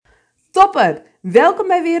Topper! Welkom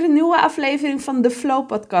bij weer een nieuwe aflevering van de Flow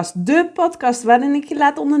Podcast. De podcast waarin ik je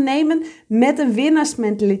laat ondernemen met een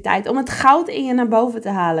winnaarsmentaliteit om het goud in je naar boven te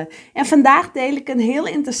halen. En vandaag deel ik een heel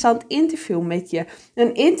interessant interview met je.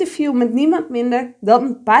 Een interview met niemand minder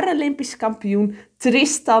dan Paralympisch kampioen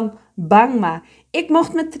Tristan Bangma. Ik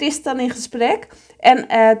mocht met Tristan in gesprek en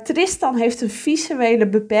Tristan heeft een visuele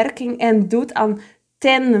beperking en doet aan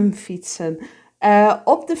tandemfietsen.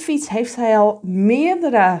 Op de fiets heeft hij al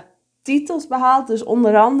meerdere titels behaald, dus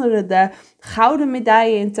onder andere de gouden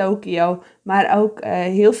medaille in Tokio, maar ook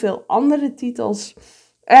heel veel andere titels.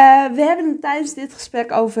 We hebben het tijdens dit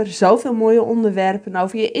gesprek over zoveel mooie onderwerpen,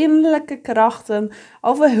 over je innerlijke krachten,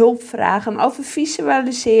 over hulpvragen, over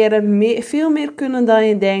visualiseren, veel meer kunnen dan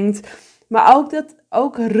je denkt, maar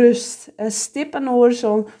ook rust, stip en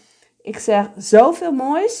horizon. Ik zeg zoveel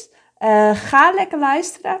moois. Ga lekker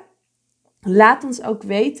luisteren. Laat ons ook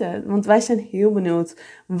weten, want wij zijn heel benieuwd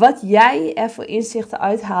wat jij er voor inzichten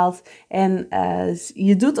uithaalt. En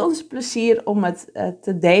je doet ons plezier om het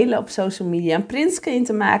te delen op social media. Een printscreen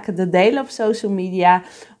te maken, te delen op social media.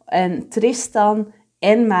 En Tristan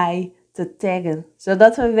en mij te taggen.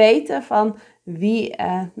 Zodat we weten van wie...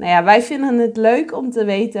 wij vinden het leuk om te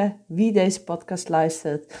weten wie deze podcast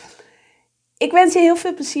luistert. Ik wens je heel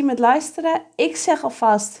veel plezier met luisteren. Ik zeg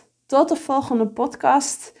alvast tot de volgende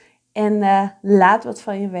podcast. En laat wat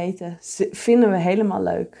van je weten. Vinden we helemaal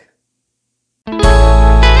leuk.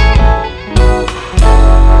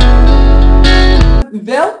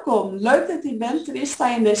 Welkom. Leuk dat je bent,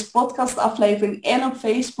 Tristan, in deze podcastaflevering en op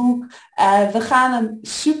Facebook. We gaan een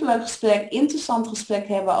superleuk gesprek, interessant gesprek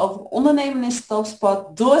hebben over ondernemen in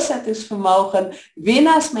topsport, doorzettingsvermogen,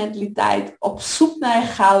 winnaarsmentaliteit, op zoek naar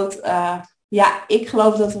goud. Ik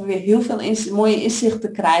geloof dat we weer heel veel mooie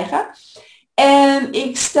inzichten krijgen. En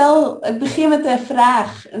ik begin met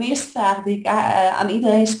een eerste vraag die ik aan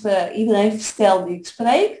iedereen stel die ik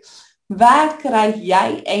spreek. Waar krijg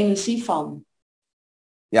jij energie van?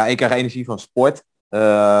 Ja, ik krijg energie van sport.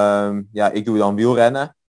 Ik doe dan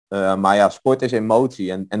wielrennen. Maar ja, sport is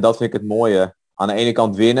emotie. En dat vind ik het mooie. Aan de ene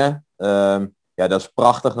kant winnen. Dat is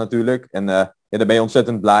prachtig natuurlijk. En daar ben je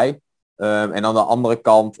ontzettend blij. En aan de andere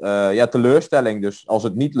kant teleurstelling. Dus als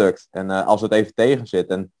het niet lukt. En als het even tegen zit.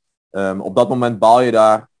 En op dat moment baal je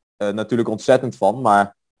daar natuurlijk ontzettend van.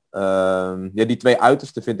 Maar die twee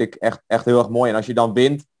uitersten vind ik echt heel erg mooi. En als je dan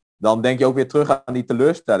wint, dan denk je ook weer terug aan die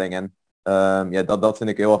teleurstelling. En dat vind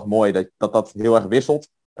ik heel erg mooi. Dat heel erg wisselt.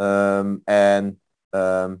 Eigenlijk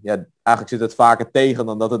zit het vaker tegen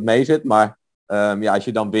dan dat het mee zit. Maar als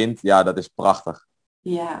je dan wint, dat is prachtig.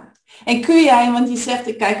 Ja, en kun jij, want je zegt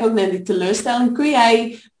ik kijk ook naar die teleurstelling, kun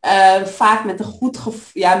jij vaak met een goed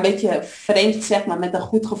gevoel, een beetje vreemd zeg maar, met een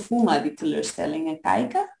goed gevoel naar die teleurstellingen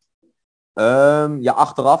kijken?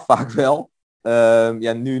 Achteraf vaak wel.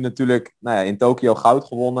 Nu natuurlijk in Tokio goud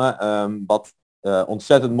gewonnen, wat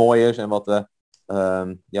ontzettend mooi is en wat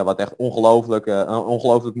echt een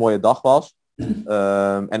ongelooflijk mooie dag was.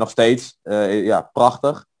 En nog steeds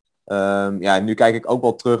prachtig. Nu kijk ik ook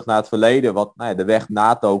wel terug naar het verleden, de weg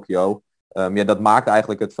na Tokio. Dat maakt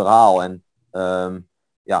eigenlijk het verhaal. En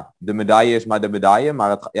de medaille is maar de medaille, maar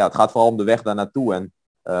het gaat vooral om de weg daar naartoe. En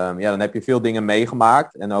dan heb je veel dingen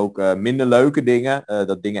meegemaakt en ook minder leuke dingen,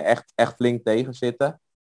 dat dingen echt flink tegenzitten.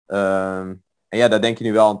 Daar denk je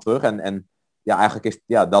nu wel aan terug. En eigenlijk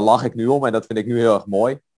daar lach ik nu om en dat vind ik nu heel erg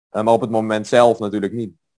mooi. Maar op het moment zelf natuurlijk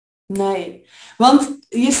niet. Nee, want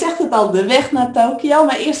je zegt het al, de weg naar Tokio.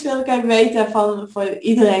 Maar eerst wil ik even weten voor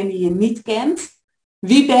iedereen die je niet kent.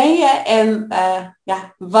 Wie ben je en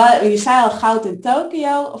je zei al goud in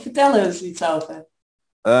Tokio. Vertel er eens iets over.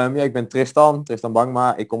 Ik ben Tristan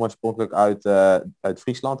Bangma. Ik kom oorspronkelijk uit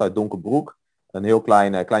Friesland, uit Donkerbroek. Een heel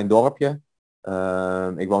klein dorpje.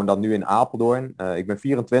 Ik woon dan nu in Apeldoorn. Ik ben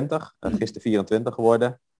 24, gisteren 24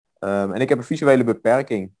 geworden. En ik heb een visuele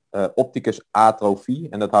beperking, opticus atrofie.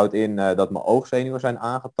 En dat houdt in dat mijn oogzenuwen zijn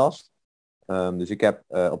aangetast. Dus ik heb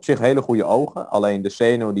op zich hele goede ogen. Alleen de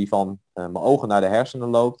zenuw die van mijn ogen naar de hersenen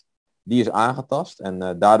loopt, die is aangetast.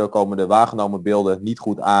 En daardoor komen de waargenomen beelden niet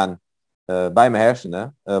goed aan bij mijn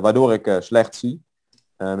hersenen. Waardoor ik slecht zie.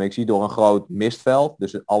 Ik zie door een groot mistveld.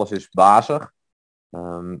 Dus alles is wazig.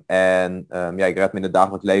 Ik red me in het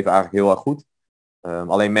dagelijks leven eigenlijk heel erg goed.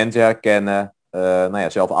 Alleen mensen herkennen.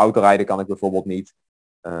 Zelf autorijden kan ik bijvoorbeeld niet.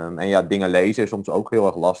 Dingen lezen is soms ook heel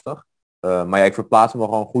erg lastig. Ik verplaats me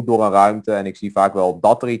gewoon goed door een ruimte en ik zie vaak wel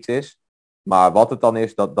dat er iets is. Maar wat het dan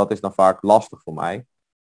is, dat is dan vaak lastig voor mij.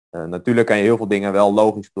 Natuurlijk kan je heel veel dingen wel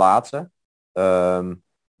logisch plaatsen.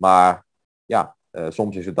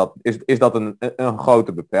 Soms is dat een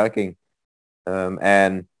grote beperking.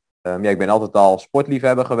 Ik ben altijd al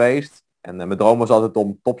sportliefhebber geweest. En mijn droom was altijd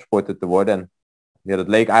om topsporter te worden. En ja, dat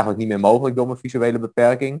leek eigenlijk niet meer mogelijk door mijn visuele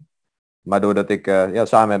beperking. Maar doordat ik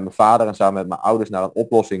samen met mijn vader en samen met mijn ouders naar een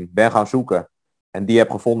oplossing ben gaan zoeken. En die heb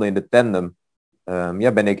gevonden in de tandem.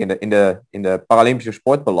 Ben ik in de Paralympische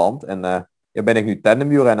sport beland. En ben ik nu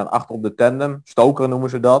tandemwielrenner achter op de tandem. Stokeren noemen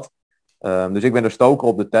ze dat. Dus ik ben een stoker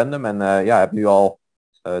op de tandem. En heb nu al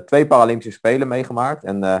 2 Paralympische Spelen meegemaakt.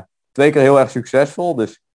 En 2 keer heel erg succesvol.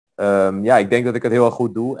 Dus ik denk dat ik het heel erg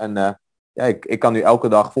goed doe. En ik kan nu elke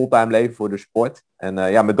dag fulltime leven voor de sport. En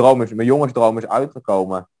mijn jongensdroom is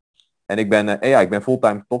uitgekomen. En ik ben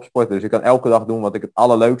fulltime topsporter. Dus ik kan elke dag doen wat ik het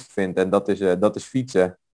allerleukste vind. En dat is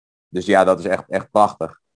fietsen. Dus ja, dat is echt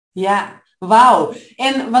prachtig. Ja, wauw.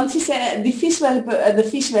 En want je zei, de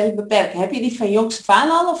visuele beperking, heb je die van jongs af aan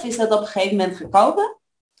al of is dat op een gegeven moment gekomen?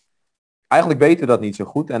 Eigenlijk weten we dat niet zo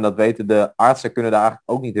goed. En dat weten de artsen kunnen daar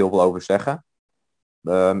eigenlijk ook niet heel veel over zeggen.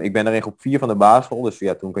 Ik ben er in groep 4 van de basisschool. Dus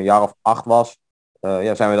ja, toen ik een jaar of 8 was,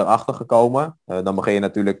 zijn we erachter gekomen. Dan begin je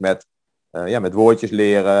natuurlijk met woordjes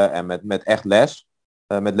leren en met echt les.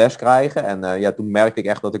 Met les krijgen. En toen merkte ik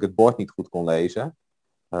echt dat ik het bord niet goed kon lezen.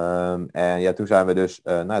 Toen zijn we dus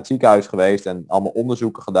naar het ziekenhuis geweest en allemaal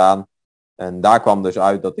onderzoeken gedaan. En daar kwam dus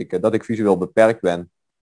uit dat ik visueel beperkt ben.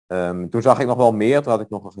 Toen zag ik nog wel meer. Toen had ik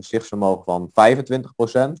nog een gezichtsvermogen van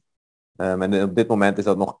 25%. En op dit moment is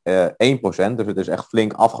dat nog 1%. Dus het is echt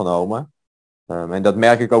flink afgenomen. En dat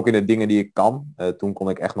merk ik ook in de dingen die ik kan. Toen kon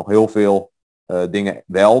ik echt nog heel veel dingen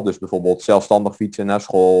wel. Dus bijvoorbeeld zelfstandig fietsen naar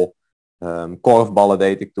school. Korfballen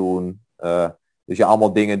deed ik toen. Dus ja,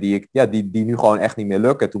 allemaal dingen die nu gewoon echt niet meer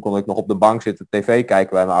lukken. Toen kon ik nog op de bank zitten, tv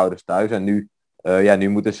kijken bij mijn ouders thuis. En nu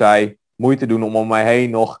moeten zij moeite doen om mij heen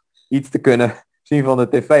nog iets te kunnen zien van de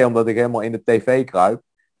tv. Omdat ik helemaal in de tv kruip.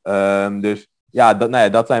 Dus ja,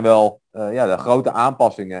 dat zijn wel de grote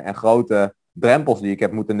aanpassingen en grote drempels die ik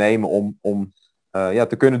heb moeten nemen om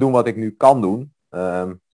te kunnen doen wat ik nu kan doen.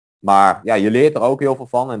 Maar ja, je leert er ook heel veel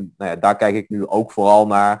van. En daar kijk ik nu ook vooral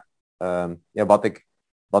naar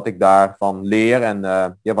wat ik daarvan leer en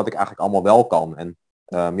wat ik eigenlijk allemaal wel kan. En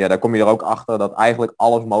daar kom je er ook achter dat eigenlijk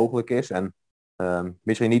alles mogelijk is. En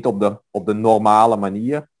misschien niet op de normale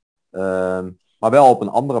manier, maar wel op een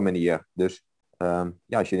andere manier. Dus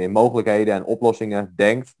als je in mogelijkheden en oplossingen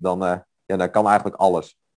denkt, dan kan eigenlijk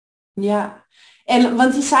alles. Ja, en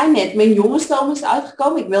want je zei net, mijn jongensdroom is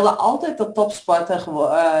uitgekomen. Ik wilde altijd dat topsporter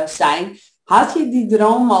zijn. Had je die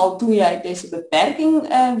droom al toen jij deze beperking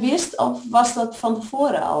wist of was dat van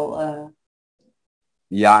tevoren al?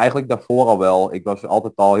 Ja, eigenlijk daarvoor al wel. Ik was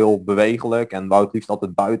altijd al heel bewegelijk en wou het liefst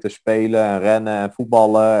altijd buiten spelen en rennen en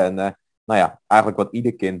voetballen. En eigenlijk wat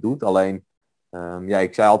ieder kind doet. Alleen,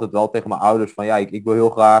 ik zei altijd wel tegen mijn ouders van ik wil heel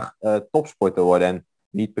graag topsporter worden. En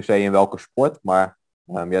niet per se in welke sport, maar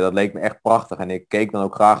dat leek me echt prachtig. En ik keek dan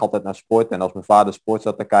ook graag altijd naar sport. En als mijn vader sport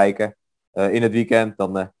zat te kijken in het weekend,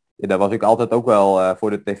 dan was ik altijd ook wel voor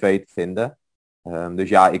de tv te vinden. Dus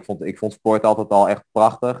ja, ik vond sport altijd al echt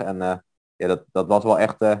prachtig. En dat was wel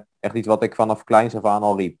echt iets wat ik vanaf kleins af aan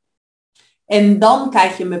al riep. En dan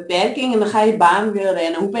krijg je een beperking en dan ga je baan weer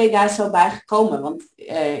rennen. Hoe ben je daar zo bij gekomen? Want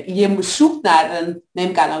je moet zoeken naar neem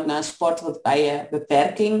ik aan ook naar een sport wat bij je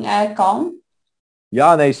beperking kan.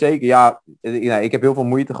 Ja, nee, zeker. Ja, ik heb heel veel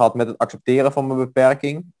moeite gehad met het accepteren van mijn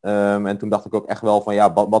beperking. En toen dacht ik ook echt wel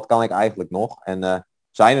van wat kan ik eigenlijk nog? En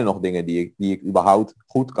zijn er nog dingen die ik überhaupt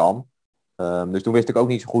goed kan? Dus toen wist ik ook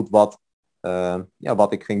niet zo goed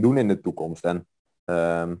wat ik ging doen in de toekomst. En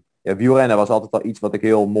wielrennen was altijd al iets wat ik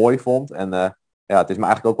heel mooi vond. En het is me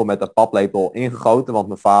eigenlijk ook wel met de paplepel ingegoten. Want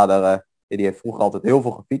mijn vader die heeft vroeger altijd heel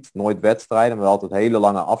veel gefietst. Nooit wedstrijden, maar altijd hele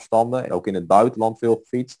lange afstanden. Ook in het buitenland veel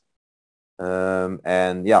gefietst.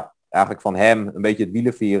 Eigenlijk van hem een beetje het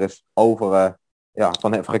wielenvirus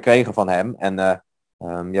gekregen van hem. En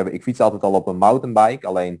ik fiets altijd al op een mountainbike.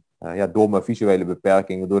 Alleen door mijn visuele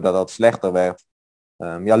beperking, doordat dat slechter werd,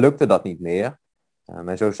 lukte dat niet meer.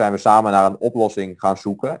 En zo zijn we samen naar een oplossing gaan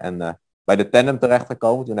zoeken. En bij de tandem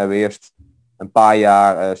terechtgekomen. Toen hebben we eerst een paar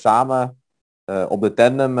jaar samen op de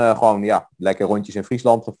tandem gewoon lekker rondjes in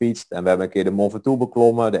Friesland gefietst. En we hebben een keer de Mont Ventoux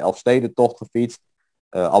beklommen, de Elfstedentocht gefietst.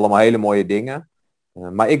 Allemaal hele mooie dingen.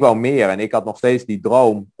 Maar ik wou meer en ik had nog steeds die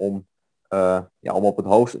droom om op het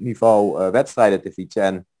hoogste niveau wedstrijden te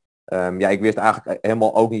fietsen. En ik wist eigenlijk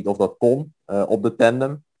helemaal ook niet of dat kon op de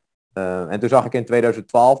tandem. En toen zag ik in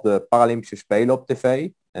 2012 de Paralympische Spelen op tv.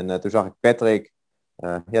 En toen zag ik Patrick,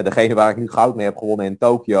 degene waar ik nu goud mee heb gewonnen in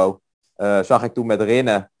Tokio, zag ik toen met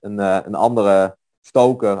Rinne, een andere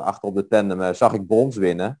stoker achter op de tandem, zag ik brons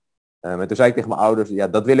winnen. En toen zei ik tegen mijn ouders,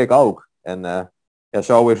 dat wil ik ook. En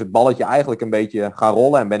zo is het balletje eigenlijk een beetje gaan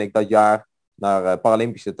rollen. En ben ik dat jaar naar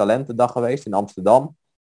Paralympische Talentendag geweest in Amsterdam.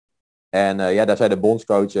 En ja, daar zei de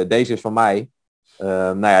bondscoach, deze is van mij.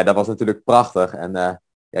 Nou ja, dat was natuurlijk prachtig. En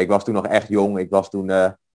ja, ik was toen nog echt jong. Ik was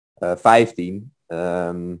toen 15,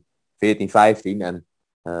 14, 15. En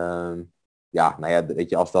ja, nou ja, weet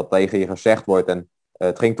je, als dat tegen je gezegd wordt. En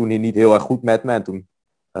het ging toen niet heel erg goed met me. En toen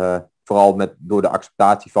vooral door de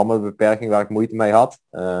acceptatie van mijn beperking waar ik moeite mee had.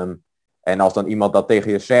 En als dan iemand dat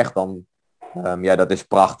tegen je zegt, dan ja, dat is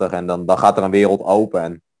prachtig. En dan gaat er een wereld open.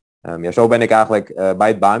 En ja, zo ben ik eigenlijk bij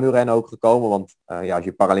het baanwielrennen ook gekomen. Want ja, als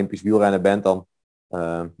je Paralympisch wielrenner bent,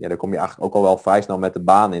 ja, dan kom je eigenlijk ook al wel vrij snel met de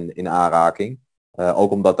baan in aanraking.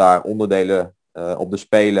 Ook omdat daar onderdelen op de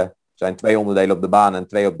Spelen zijn, 2 onderdelen op de baan en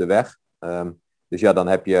 2 op de weg. Dus ja, dan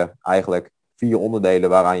heb je eigenlijk 4 onderdelen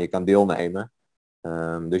waaraan je kan deelnemen.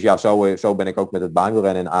 Dus ja, zo ben ik ook met het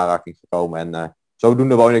baanwielrennen in aanraking gekomen. En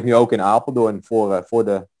zodoende woon ik nu ook in Apeldoorn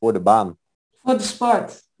voor de baan. Voor de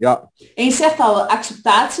sport. Ja. En je zegt al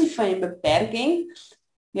acceptatie van je beperking.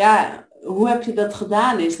 Ja, hoe heb je dat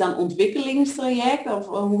gedaan? Is dat een ontwikkelingstraject? Of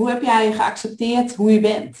hoe heb jij geaccepteerd hoe je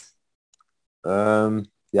bent?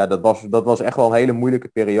 Ja, dat was echt wel een hele moeilijke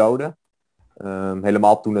periode.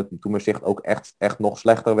 Helemaal toen mijn zicht ook echt nog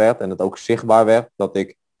slechter werd. En het ook zichtbaar werd dat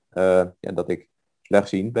ik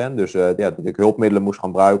slechtziend ben. Dus ja, dat ik hulpmiddelen moest gaan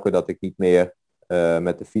gebruiken. Dat ik niet meer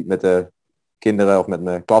met de kinderen of met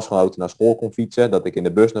mijn klasgenoten naar school kon fietsen. Dat ik in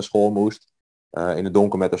de bus naar school moest. In het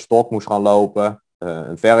donker met een stok moest gaan lopen.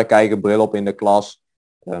 Een verrekijkerbril op in de klas.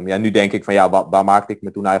 Ja, nu denk ik van ja, waar maakte ik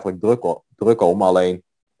me toen eigenlijk druk om? Alleen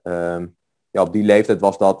ja, op die leeftijd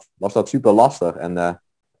was dat super lastig. En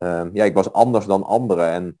ja, ik was anders dan anderen.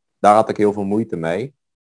 En daar had ik heel veel moeite mee.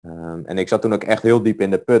 En ik zat toen ook echt heel diep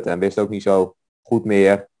in de put. En wist ook niet zo goed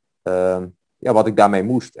meer ja, wat ik daarmee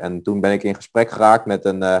moest. En toen ben ik in gesprek geraakt met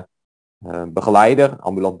een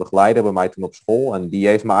ambulant begeleider bij mij toen op school. En die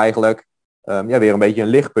heeft me eigenlijk ja, weer een beetje een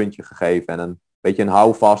lichtpuntje gegeven. En een beetje een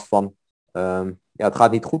houvast van ja, het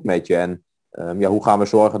gaat niet goed met je. En ja, hoe gaan we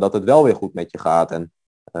zorgen dat het wel weer goed met je gaat. En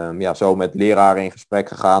ja, zo met leraren in gesprek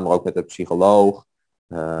gegaan, maar ook met de psycholoog.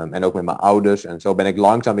 En ook met mijn ouders. En zo ben ik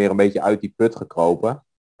langzaam weer een beetje uit die put gekropen.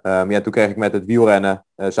 Ja, toen kreeg ik met het wielrennen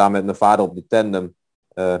samen met mijn vader op de tandem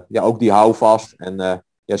ja, ook die houvast. En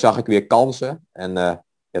ja, zag ik weer kansen. En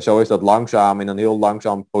ja, zo is dat langzaam, in een heel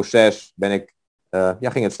langzaam proces ja,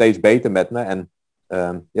 ging het steeds beter met me. En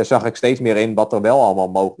ja, zag ik steeds meer in wat er wel allemaal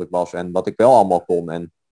mogelijk was. En wat ik wel allemaal kon.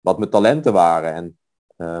 En wat mijn talenten waren. En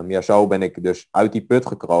ja, zo ben ik dus uit die put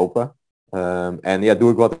gekropen. En ja,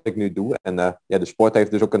 doe ik wat ik nu doe. En ja, de sport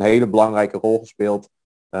heeft dus ook een hele belangrijke rol gespeeld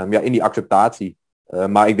ja, in die acceptatie.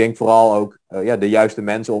 Maar ik denk vooral ook ja, de juiste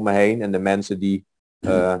mensen om me heen. En de mensen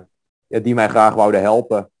ja, die mij graag wouden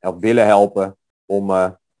helpen. Of willen helpen.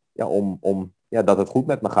 Om ja, dat het goed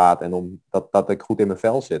met me gaat. En dat ik goed in mijn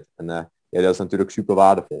vel zit. En ja, dat is natuurlijk super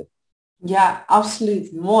waardevol. Ja,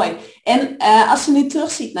 absoluut. Mooi. En als je nu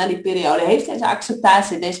terugziet naar die periode, heeft deze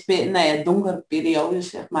acceptatie, deze nou ja, donkere periode,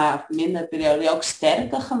 zeg maar, of minder periode, ook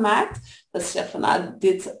sterker gemaakt? Dat ze zeggen van, nou,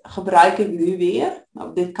 dit gebruik ik nu weer.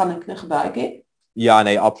 Nou, dit kan ik nu gebruiken. Ja,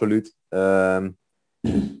 nee, absoluut.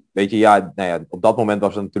 Weet je, ja, nou ja, op dat moment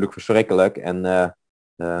was het natuurlijk verschrikkelijk. En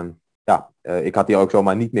ja, ik had hier ook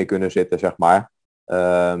zomaar niet meer kunnen zitten, zeg maar.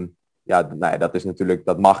 Ja, nou ja, dat is natuurlijk,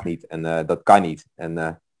 dat mag niet. En dat kan niet.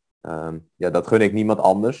 En ja, dat gun ik niemand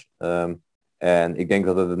anders. En ik denk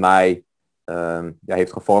dat het mij ja,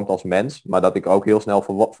 heeft gevormd als mens, maar dat ik ook heel snel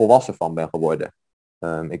volwassen van ben geworden.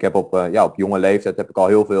 Ik heb ja, op jonge leeftijd heb ik al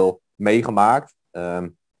heel veel meegemaakt.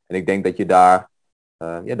 En ik denk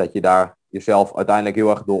dat je daar jezelf uiteindelijk heel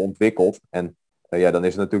erg door ontwikkelt. En ja, dan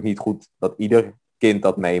is het natuurlijk niet goed dat ieder kind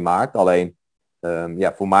dat meemaakt. Alleen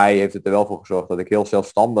ja, voor mij heeft het er wel voor gezorgd dat ik heel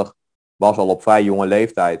zelfstandig was al op vrij jonge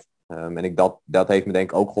leeftijd. En dat heeft me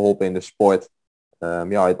denk ik ook geholpen in de sport.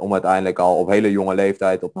 Ja, om uiteindelijk al op hele jonge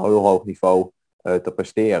leeftijd op een heel hoog niveau te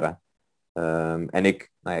presteren. En nou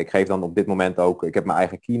ja, ik geef dan op dit moment ook, ik heb mijn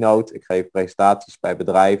eigen keynote. Ik geef presentaties bij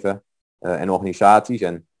bedrijven en organisaties.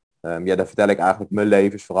 En ja, daar vertel ik eigenlijk mijn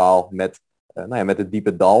levensverhaal nou ja, met het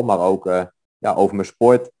diepe dal, maar ook ja, over mijn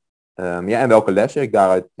sport. Ja, en welke lessen ik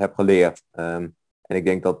daaruit heb geleerd. En ik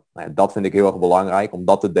denk dat, nou ja, dat vind ik heel erg belangrijk om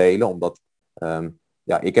dat te delen. Omdat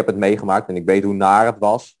ja, ik heb het meegemaakt en ik weet hoe naar het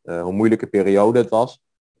was. Hoe moeilijke periode het was.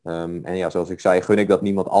 En ja, zoals ik zei, gun ik dat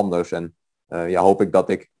niemand anders. En ja, hoop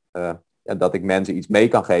ik ja, dat ik mensen iets mee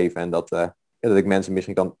kan geven. En ja, dat ik mensen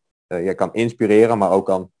misschien ja, kan inspireren, maar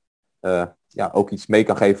ook ja, ook iets mee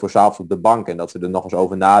kan geven voor 's avonds op de bank. En dat ze er nog eens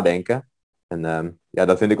over nadenken. En ja,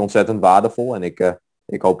 dat vind ik ontzettend waardevol. En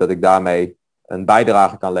ik hoop dat ik daarmee een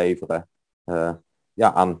bijdrage kan leveren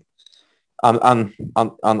ja, aan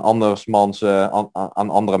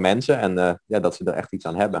andere mensen. En ja, dat ze er echt iets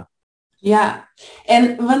aan hebben. Ja,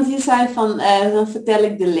 en want je zei van, dan vertel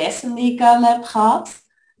ik de lessen die ik al heb gehad.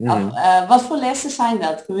 Of, Mhm. wat voor lessen zijn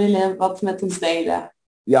dat? Wil je wat met ons delen?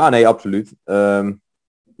 Ja, nee, absoluut. Nou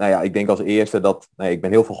ja, ik denk als eerste dat ik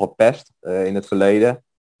ben heel veel gepest in het verleden.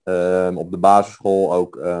 Op de basisschool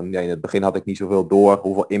ook. Ja, in het begin had ik niet zoveel door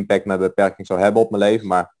hoeveel impact mijn beperking zou hebben op mijn leven.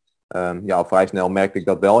 Maar ja, al vrij snel merkte ik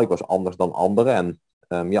dat wel. Ik was anders dan anderen.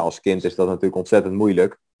 En ja, als kind is dat natuurlijk ontzettend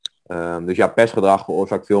moeilijk. Dus ja, pestgedrag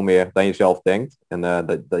veroorzaakt veel meer dan je zelf denkt. En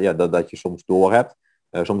dat je soms door hebt.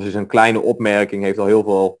 Soms is een kleine opmerking heeft al heel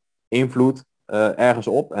veel invloed ergens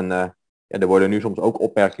op. En ja, er worden nu soms ook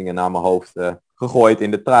opmerkingen naar mijn hoofd gegooid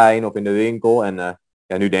in de trein of in de winkel. En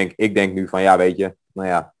ja, ik denk nu van ja, weet je, nou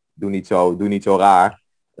ja, doe niet zo raar.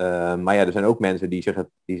 Maar ja, er zijn ook mensen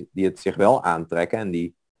die het zich wel aantrekken en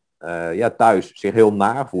die ja, thuis zich heel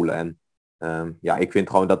naar voelen. En ja, ik vind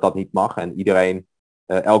gewoon dat dat niet mag. En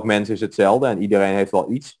elk mens is hetzelfde en iedereen heeft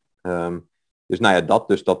wel iets. Dus nou ja,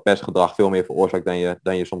 dus dat pestgedrag veel meer veroorzaakt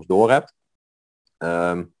dan je soms doorhebt.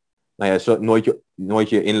 Nou ja, nooit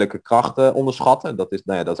je innerlijke krachten onderschatten. Dat is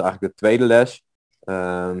eigenlijk de tweede les.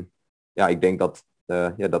 Ja, ik denk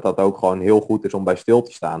dat ook gewoon heel goed is om bij stil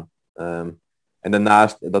te staan. En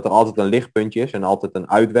daarnaast dat er altijd een lichtpuntje is en altijd een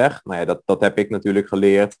uitweg. Nou ja, dat heb ik natuurlijk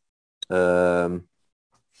geleerd. Um,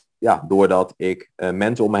 ja, doordat ik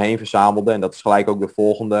mensen om me heen verzamelde. En dat is gelijk ook de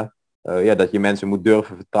volgende. Ja, dat je mensen moet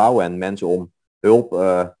durven vertrouwen en mensen om hulp,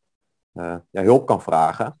 hulp kan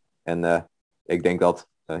vragen. En ik denk dat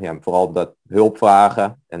ja, vooral dat hulp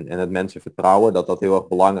vragen en het mensen vertrouwen, dat dat heel erg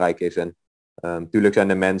belangrijk is. En natuurlijk zijn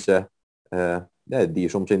er mensen ja, die je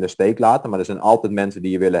soms in de steek laten, maar er zijn altijd mensen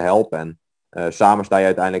die je willen helpen. En samen sta je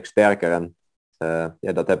uiteindelijk sterker. En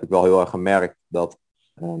ja, dat heb ik wel heel erg gemerkt. Dat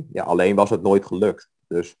ja, alleen was het nooit gelukt.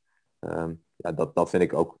 Dus ja, dat vind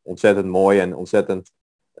ik ook ontzettend mooi en ontzettend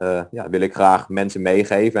ja, wil ik graag mensen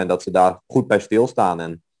meegeven en dat ze daar goed bij stilstaan.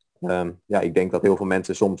 En ja, ik denk dat heel veel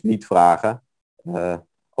mensen soms niet vragen.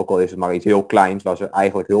 Ook al is het maar iets heel kleins waar ze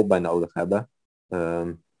eigenlijk hulp bij nodig hebben.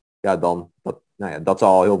 Ja, nou ja, dat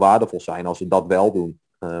zal al heel waardevol zijn als ze dat wel doen.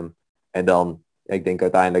 En dan, ja, ik denk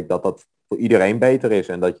uiteindelijk dat dat voor iedereen beter is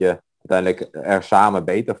en dat je uiteindelijk er samen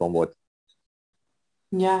beter van wordt.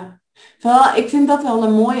 Ja, wel, ik vind dat wel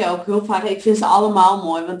een mooie ook. Heel vaak, ik vind ze allemaal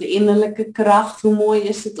mooi. Want de innerlijke kracht, hoe mooi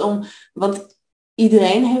is het om... Want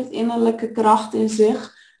iedereen heeft innerlijke kracht in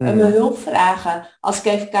zich. En me Mhm. hulp vragen. Als ik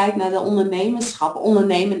even kijk naar de ondernemerschap.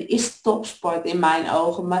 Ondernemen is topsport in mijn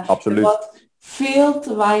ogen. Maar er Absoluut. wordt veel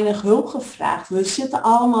te weinig hulp gevraagd. We zitten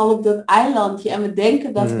allemaal op dat eilandje en we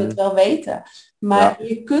denken dat we het Mhm. wel weten. Ja. Maar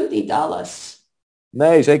je kunt niet alles.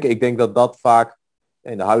 Nee, zeker. Ik denk dat dat vaak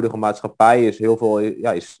in de huidige maatschappij is heel veel,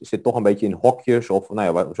 ja, zit toch een beetje in hokjes of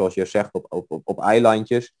nou ja, zoals je zegt, op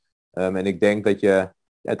eilandjes. En ik denk dat je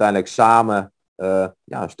uiteindelijk samen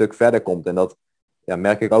ja, een stuk verder komt. En dat ja,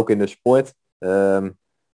 merk ik ook in de sport.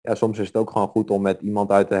 Ja, soms is het ook gewoon goed om met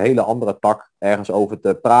iemand uit een hele andere tak ergens over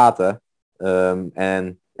te praten.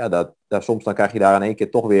 En ja, soms dan krijg je daar in één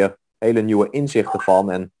keer toch weer hele nieuwe inzichten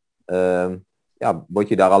van. En ja, word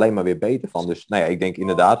je daar alleen maar weer beter van. Dus nou ja, ik denk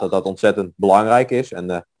inderdaad dat dat ontzettend belangrijk is. En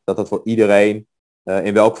dat dat voor iedereen,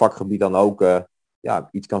 in welk vakgebied dan ook, ja,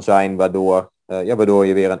 iets kan zijn waardoor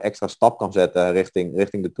je weer een extra stap kan zetten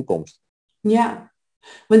richting de toekomst. Ja.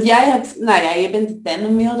 Want jij hebt, nou ja, je bent een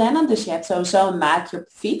tandemwielrenner, dus je hebt sowieso een maatje op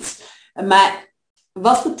de fiets. Maar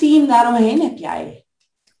wat voor team daaromheen heb jij?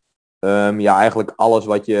 Ja, eigenlijk alles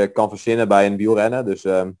wat je kan verzinnen bij een wielrennen. Dus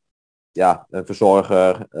ja, een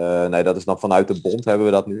verzorger. Nee, dat is dan vanuit de bond hebben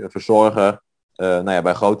we dat nu. Een verzorger. Nou ja,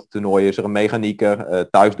 bij grote toernooien is er een mechanieker.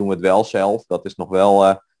 Thuis doen we het wel zelf. Dat is nog wel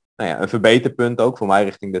nou ja, een verbeterpunt ook voor mij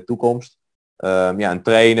richting de toekomst. Ja, een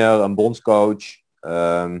trainer, een bondscoach.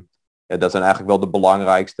 Ja, dat zijn eigenlijk wel de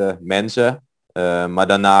belangrijkste mensen. Maar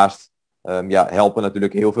daarnaast ja, helpen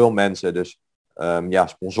natuurlijk heel veel mensen. Dus ja,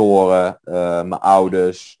 sponsoren, mijn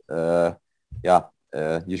ouders. Ja,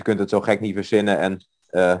 je kunt het zo gek niet verzinnen. En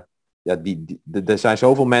ja, er zijn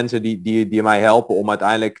zoveel mensen die mij helpen om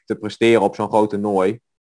uiteindelijk te presteren op zo'n groot toernooi.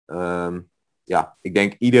 Ja, ik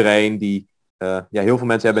denk iedereen ja, heel veel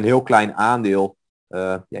mensen hebben een heel klein aandeel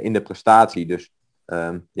ja, in de prestatie. Dus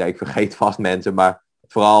ja, ik vergeet vast mensen, maar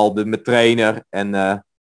vooral mijn trainer en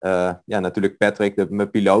ja, natuurlijk Patrick, mijn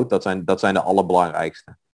piloot, dat zijn de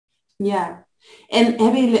allerbelangrijkste. Ja. En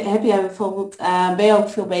heb jij bijvoorbeeld, ben je ook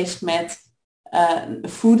veel bezig met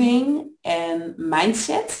voeding en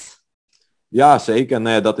mindset? Ja, zeker.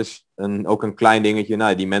 Nee, dat is ook een klein dingetje.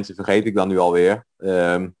 Nou, die mensen vergeet ik dan nu alweer.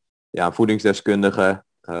 Ja, een voedingsdeskundige.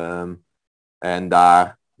 En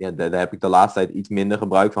daar heb ik de laatste tijd iets minder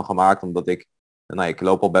gebruik van gemaakt. Omdat ik Nou, ik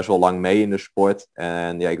loop al best wel lang mee in de sport.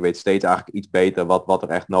 En ja, ik weet steeds eigenlijk iets beter wat er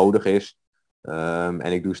echt nodig is. En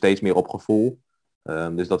ik doe steeds meer op gevoel.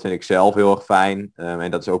 Dus dat vind ik zelf heel erg fijn.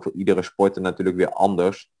 En dat is ook voor iedere sporter natuurlijk weer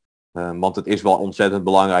anders. Want het is wel ontzettend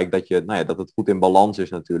belangrijk dat het goed in balans is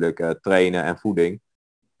natuurlijk, trainen en voeding.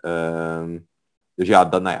 Dus ja,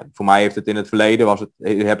 voor mij heeft het in het verleden,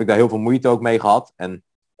 heb ik daar heel veel moeite ook mee gehad. En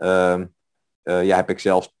heb ik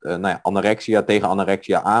zelfs anorexia tegen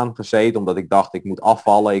anorexia aangezeten, omdat ik dacht ik moet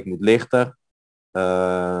afvallen, ik moet lichter.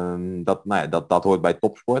 Dat hoort bij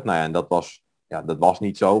topsport. En dat was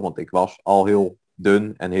niet zo, want ik was al heel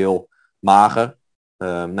dun en heel mager.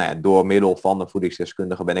 Door middel van de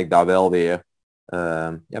voedingsdeskundige ben ik daar wel weer,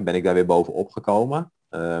 bovenop gekomen.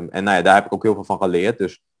 Daar heb ik ook heel veel van geleerd.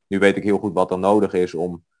 Dus nu weet ik heel goed wat er nodig is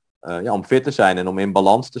om fit te zijn en om in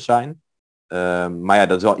balans te zijn.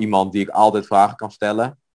 Dat is wel iemand die ik altijd vragen kan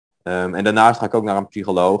stellen. En daarnaast ga ik ook naar een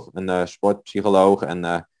psycholoog, een sportpsycholoog. En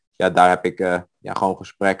daar heb ik gewoon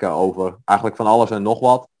gesprekken over eigenlijk van alles en nog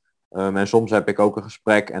wat. En soms heb ik ook een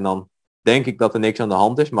gesprek en dan denk ik dat er niks aan de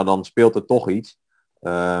hand is, maar dan speelt er toch iets.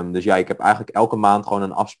 Dus ik heb eigenlijk elke maand gewoon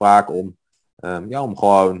een afspraak om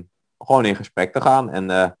gewoon in gesprek te gaan.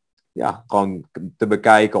 En gewoon te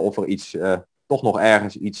bekijken of er iets, toch nog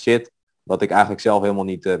ergens iets zit wat ik eigenlijk zelf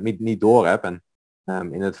helemaal niet door heb. En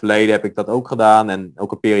in het verleden heb ik dat ook gedaan en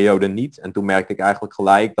ook een periode niet. En toen merkte ik eigenlijk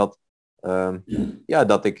gelijk dat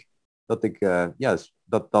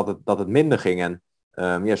het minder ging.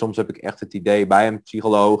 En soms heb ik echt het idee bij een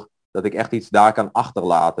psycholoog dat ik echt iets daar kan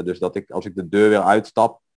achterlaten. Dus dat ik, als ik de deur weer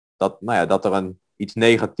uitstap, dat er iets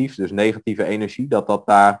negatiefs, dus negatieve energie, dat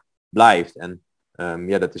daar blijft. En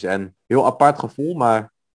dat is een heel apart gevoel,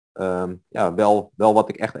 maar wel wat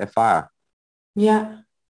ik echt ervaar. Ja,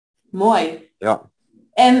 mooi. Ja.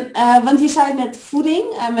 En, want je zei net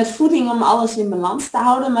voeding, met voeding om alles in balans te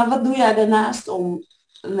houden, maar wat doe jij daarnaast om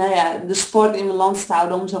de sport in balans te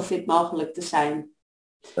houden om zo fit mogelijk te zijn?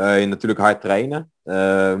 Natuurlijk hard trainen.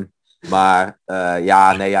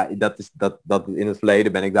 Dat in het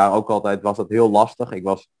verleden ben ik daar ook altijd, was dat heel lastig.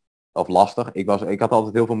 Ik had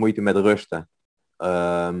altijd heel veel moeite met rusten.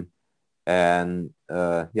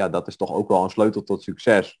 Dat is toch ook wel een sleutel tot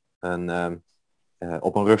succes. En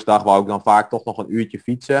op een rustdag wou ik dan vaak toch nog een uurtje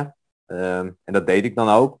fietsen. En dat deed ik dan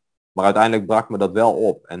ook. Maar uiteindelijk brak me dat wel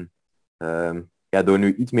op. En door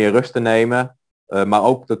nu iets meer rust te nemen, maar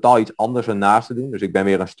ook totaal iets anders ernaast te doen. Dus ik ben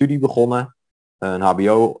weer een studie begonnen. Een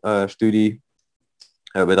hbo-studie.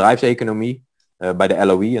 Bedrijfseconomie. Bij de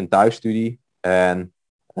LOE, een thuisstudie. En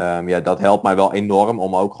dat helpt mij wel enorm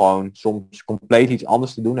om ook gewoon soms compleet iets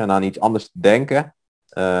anders te doen en aan iets anders te denken.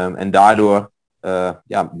 En daardoor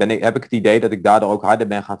heb ik het idee dat ik daardoor ook harder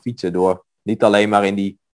ben gaan fietsen. Door niet alleen maar in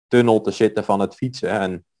die tunnel te zitten van het fietsen.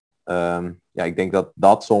 En ik denk dat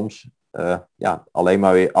dat soms alleen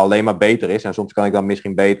maar beter is. En soms kan ik dan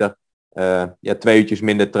misschien beter 2 uurtjes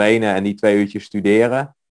minder trainen en die 2 uurtjes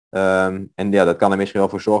studeren. Dat kan er misschien wel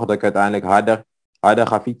voor zorgen dat ik uiteindelijk harder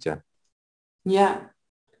ga fietsen. Ja.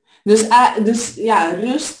 Dus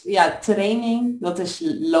rust, training, dat is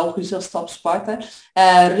logisch als topsporter.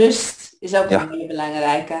 Rust is ook een hele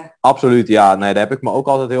belangrijke. Absoluut, ja. Nee, daar heb ik me ook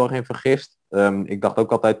altijd heel erg in vergist. Ik dacht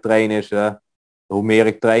ook altijd trainen is, hoe meer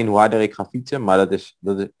ik train, hoe harder ik ga fietsen. Maar dat is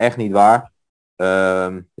echt niet waar.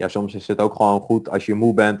 Soms is het ook gewoon goed als je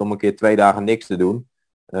moe bent om een keer 2 dagen niks te doen.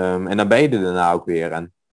 En dan ben je er daarna ook weer.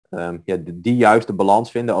 En die juiste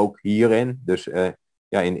balans vinden ook hierin. Dus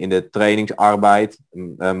in de trainingsarbeid,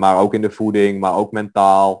 maar ook in de voeding, maar ook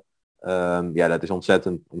mentaal. Dat is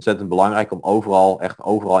ontzettend belangrijk om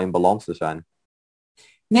overal in balans te zijn.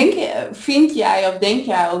 Denk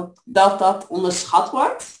jij ook dat onderschat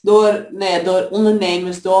wordt door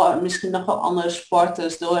ondernemers, door misschien nog wel andere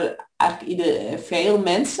sporters, door eigenlijk veel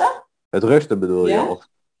mensen? Het rusten bedoel je? Of?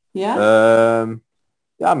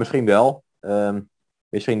 Ja? Misschien wel.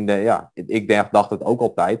 Ik dacht het ook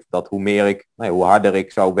altijd, dat hoe harder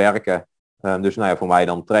ik zou werken, voor mij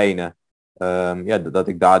dan trainen, dat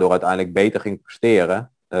ik daardoor uiteindelijk beter ging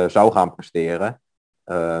presteren, zou gaan presteren.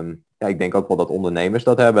 Ik denk ook wel dat ondernemers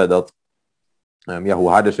dat hebben, dat hoe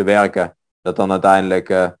harder ze werken, dat dan uiteindelijk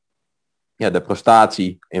de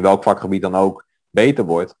prestatie, in welk vakgebied dan ook, beter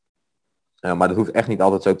wordt. Maar dat hoeft echt niet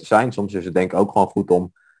altijd zo te zijn. Soms is het denk ik ook gewoon goed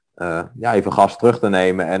om even gas terug te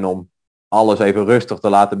nemen en om alles even rustig te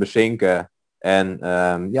laten bezinken. En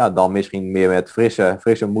dan misschien meer met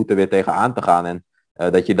frisse moed er weer tegenaan te gaan. En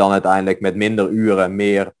dat je dan uiteindelijk met minder uren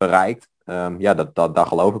meer bereikt. Daar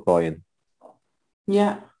geloof ik wel in.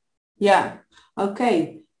 Ja, oké.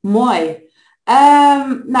 Mooi.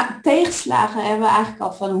 Nou, tegenslagen hebben we eigenlijk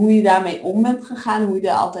al van hoe je daarmee om bent gegaan, hoe je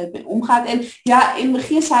er altijd mee omgaat. En ja, in het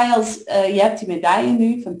begin zei je als, je hebt die medaille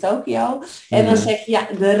nu van Tokio. En dan zeg je, ja,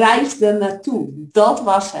 de reis er naartoe. Dat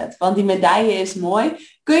was het, want die medaille is mooi.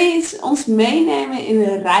 Kun je ons meenemen in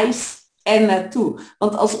de reis er naartoe?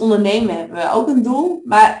 Want als ondernemer hebben we ook een doel,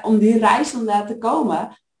 maar om die reis om daar te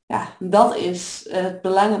komen, ja, dat is het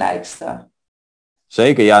belangrijkste.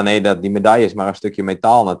 Zeker, ja, nee, die medaille is maar een stukje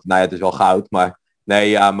metaal. Nou ja, het is wel goud, maar nee,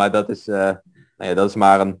 ja, maar dat is, dat is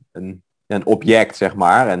maar een object, zeg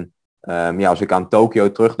maar. En ja, als ik aan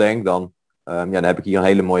Tokio terugdenk, dan heb ik hier een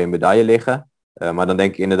hele mooie medaille liggen. Maar dan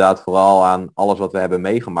denk ik inderdaad vooral aan alles wat we hebben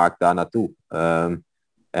meegemaakt daar naartoe.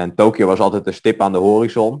 En Tokio was altijd een stip aan de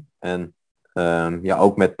horizon. En ja,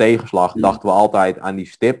 ook met tegenslag dachten we altijd aan die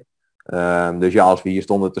stip. Dus ja, als we hier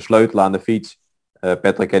stonden te sleutelen aan de fiets,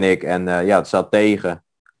 Patrick en ik, en ja, het zat tegen.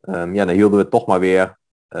 Ja, dan hielden we toch maar weer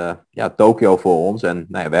Tokio voor ons. En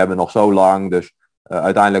nou ja, we hebben nog zo lang, dus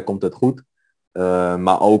uiteindelijk komt het goed.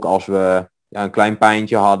 Maar ook als we een klein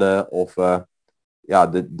pijntje hadden, of we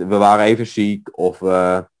waren even ziek, of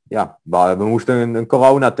we moesten een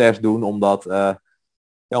coronatest doen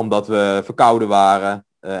omdat we verkouden waren.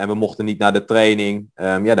 En we mochten niet naar de training.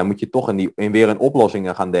 Dan moet je toch in weer in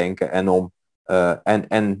oplossingen gaan denken.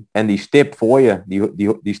 En die stip voor je,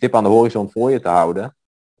 die stip aan de horizon voor je te houden.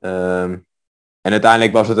 En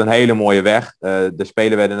uiteindelijk was het een hele mooie weg. De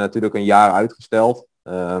Spelen werden natuurlijk een jaar uitgesteld.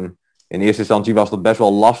 In eerste instantie was dat best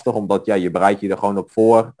wel lastig, omdat je bereidt je er gewoon op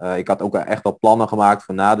voor. Ik had ook echt al plannen gemaakt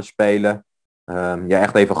voor na de Spelen.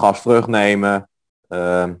 Echt even gas terugnemen.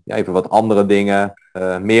 Even wat andere dingen.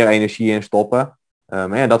 Meer energie in stoppen.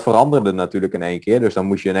 Maar ja, dat veranderde natuurlijk in één keer. Dus dan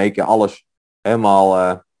moest je in één keer alles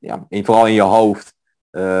helemaal, vooral in je hoofd,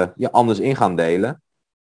 anders in gaan delen.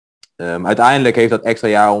 Uiteindelijk heeft dat extra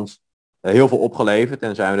jaar ons heel veel opgeleverd.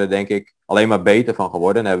 En zijn we er denk ik alleen maar beter van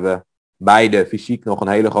geworden. En hebben we beide fysiek nog een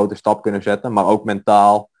hele grote stap kunnen zetten. Maar ook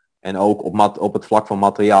mentaal. En ook op het vlak van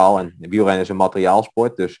materiaal. En wielrennen is een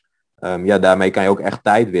materiaalsport. Dus daarmee kan je ook echt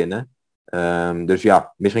tijd winnen. Dus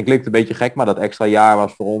ja, misschien klinkt het een beetje gek, maar dat extra jaar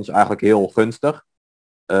was voor ons eigenlijk heel gunstig.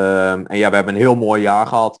 En ja, we hebben een heel mooi jaar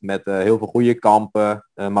gehad met heel veel goede kampen,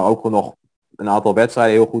 maar ook nog een aantal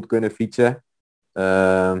wedstrijden heel goed kunnen fietsen.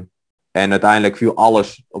 En uiteindelijk viel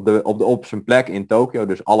alles op zijn plek in Tokio,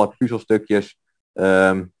 dus alle puzzelstukjes.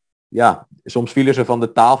 Soms vielen ze van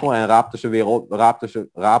de tafel en raapten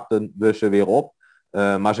we ze weer op.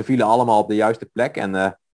 Maar ze vielen allemaal op de juiste plek en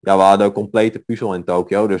we hadden een complete puzzel in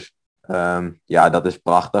Tokio. Dus dat is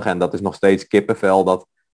prachtig en dat is nog steeds kippenvel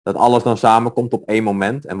dat alles dan samenkomt op één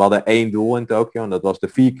moment. En we hadden één doel in Tokio en dat was de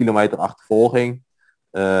 4 kilometer achtervolging.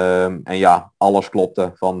 En ja, alles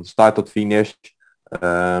klopte van start tot finish.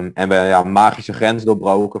 En we een magische grens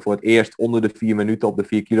doorbroken voor het eerst onder de 4 minuten op de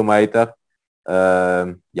 4 kilometer.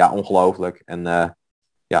 Ongelooflijk. En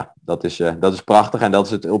dat is prachtig en dat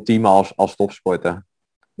is het ultieme als topsporter.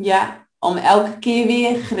 Ja, om elke keer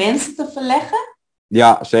weer grenzen te verleggen?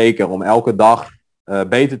 Ja, zeker. Om elke dag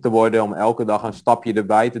beter te worden, om elke dag een stapje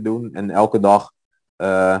erbij te doen en elke dag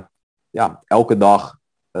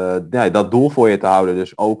dat doel voor je te houden.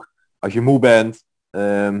 Dus ook als je moe bent,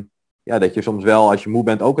 dat je soms wel als je moe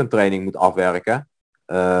bent ook een training moet afwerken.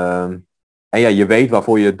 En ja, je weet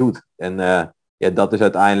waarvoor je het doet. En dat is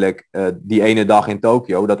uiteindelijk die ene dag in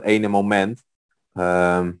Tokio, dat ene moment.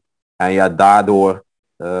 En ja, daardoor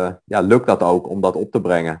lukt dat ook om dat op te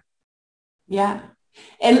brengen. Ja.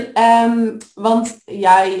 En want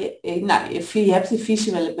je hebt die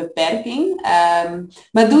visuele beperking,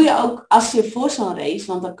 maar doe je ook als je voor zo'n race,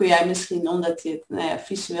 want dan kun jij misschien, omdat je het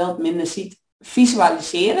visueel het minder ziet,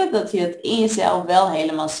 visualiseren, dat je het in jezelf wel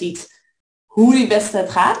helemaal ziet hoe die wedstrijd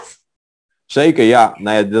gaat? Zeker, ja.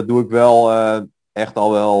 Dat doe ik wel echt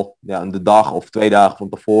al wel de dag of 2 dagen van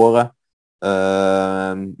tevoren.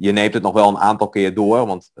 Je neemt het nog wel een aantal keer door,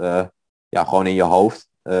 want gewoon in je hoofd.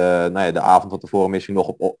 De avond van tevoren misschien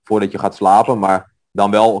nog voordat je gaat slapen, maar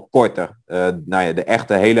dan wel korter. De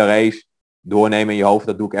echte hele race doornemen in je hoofd,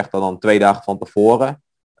 dat doe ik echt dan 2 dagen van tevoren.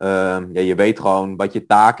 Je weet gewoon wat je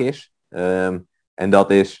taak is. En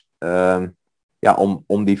dat is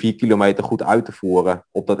om die 4 kilometer goed uit te voeren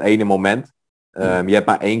op dat ene moment. Je hebt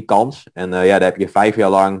maar 1 kans en daar heb je 5 jaar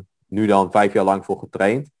lang, nu dan 5 jaar lang voor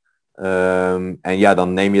getraind. En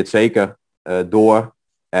dan neem je het zeker door.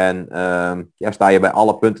 En sta je bij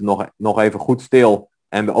alle punten nog even goed stil.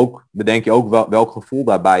 En ook bedenk je ook welk gevoel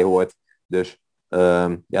daarbij hoort. Dus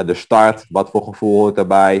de start, wat voor gevoel hoort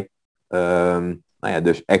daarbij.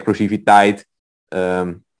 Dus explosiviteit.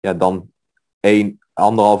 Dan 1,5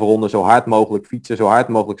 ronde zo hard mogelijk fietsen, zo hard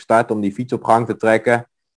mogelijk starten om die fiets op gang te trekken.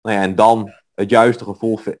 En dan het juiste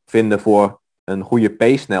gevoel vinden voor een goede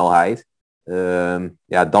pace-snelheid.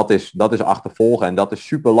 Ja, dat is achtervolgen en dat is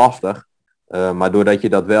super lastig. Maar doordat je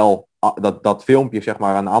dat wel, dat filmpje zeg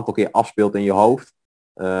maar een aantal keer afspeelt in je hoofd,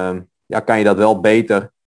 ja, kan je dat wel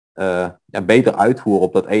beter, ja, beter uitvoeren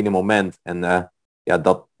op dat ene moment. En ja,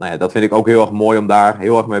 nou ja, dat vind ik ook heel erg mooi om daar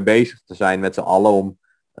heel erg mee bezig te zijn met z'n allen.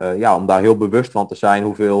 Ja, om daar heel bewust van te zijn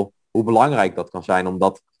hoe belangrijk dat kan zijn om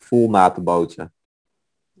dat gevoel na te bootsen.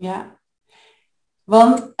 Ja,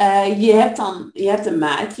 want je hebt een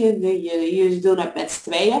maatje, jullie doen het met z'n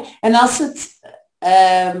tweeën. En als het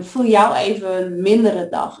voor jou even een mindere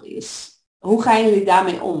dag is, hoe gaan jullie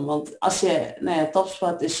daarmee om? Want als je, nou ja,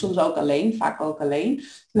 topsport is soms ook alleen, vaak ook alleen.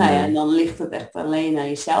 Nou ja, en dan ligt het echt alleen aan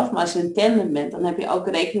jezelf. Maar als je een tandem bent, dan heb je ook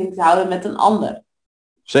rekening te houden met een ander.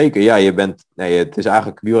 Zeker, ja, het is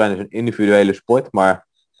eigenlijk wielrennen is een individuele sport, maar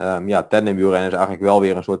ja, tandemwielrennen is eigenlijk wel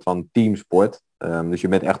weer een soort van teamsport. Dus je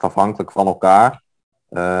bent echt afhankelijk van elkaar.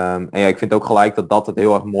 En ja, ik vind ook gelijk dat het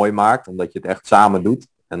heel erg mooi maakt, omdat je het echt samen doet.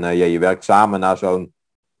 En ja, je werkt samen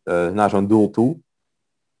naar zo'n doel toe.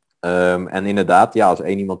 En inderdaad, ja, als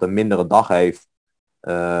één iemand een mindere dag heeft,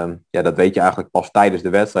 ja, dat weet je eigenlijk pas tijdens de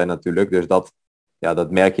wedstrijd natuurlijk. Dus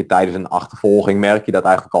dat merk je tijdens een achtervolging, merk je dat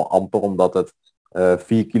eigenlijk al amper, omdat het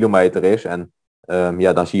 4 kilometer is. En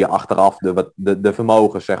ja, dan zie je achteraf de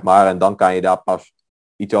vermogens, zeg maar. En dan kan je daar pas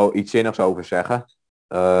iets zinnigs over zeggen.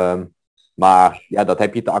 Maar ja, dat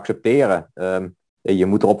heb je te accepteren. Je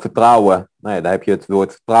moet erop vertrouwen. Nou ja, dan heb je het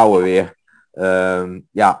woord vertrouwen weer.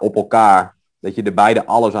 Ja, op elkaar. Dat je er beide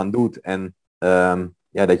alles aan doet. En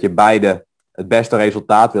ja, dat je beide het beste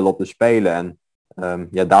resultaat wil op de Spelen. En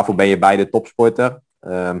ja, daarvoor ben je beide topsporter.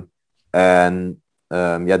 En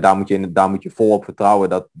ja, daar moet je vol op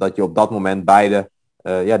vertrouwen dat je op dat moment beide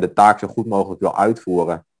ja, de taak zo goed mogelijk wil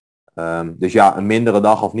uitvoeren. Dus ja, een mindere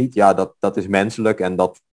dag of niet, ja, dat is menselijk en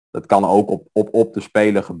dat kan ook op de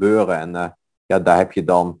Spelen gebeuren. En ja, daar heb je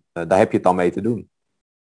het dan mee te doen.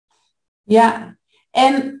 Ja,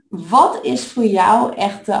 en wat is voor jou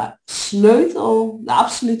echt de sleutel, de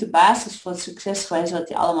absolute basis voor het succes geweest wat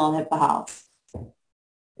je allemaal hebt behaald?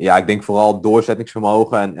 Ja, ik denk vooral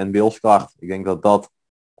doorzettingsvermogen en wilskracht. Ik denk dat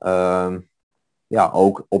ja,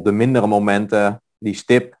 ook op de mindere momenten die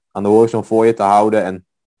stip aan de horizon voor je te houden en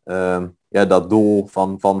ja, dat doel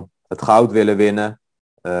van het goud willen winnen.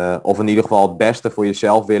 Of in ieder geval het beste voor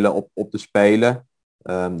jezelf willen op de Spelen.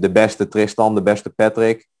 De beste Tristan, de beste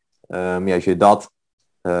Patrick. Ja, als je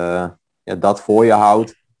ja, dat voor je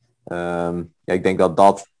houdt. Ja, ik denk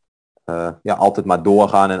dat ja, altijd maar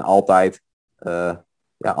doorgaan en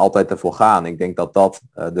ja, altijd ervoor gaan. Ik denk dat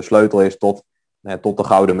de sleutel is tot de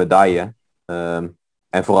gouden medaille.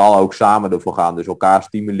 En vooral ook samen ervoor gaan. Dus elkaar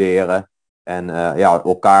stimuleren. En ja,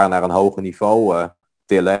 elkaar naar een hoger niveau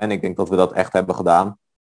tillen. En ik denk dat we dat echt hebben gedaan.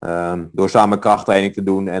 Door samen krachttraining te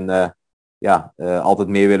doen. En ja, altijd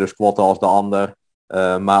meer willen squatten als de ander.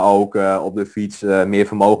 Maar ook op de fiets meer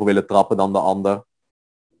vermogen willen trappen dan de ander.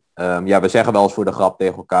 Ja, we zeggen wel eens voor de grap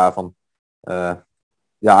tegen elkaar van...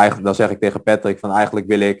 ja, eigenlijk dan zeg ik tegen Patrick van eigenlijk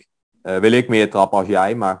wil ik meer trappen als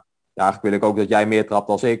jij. Maar ja, eigenlijk wil ik ook dat jij meer trapt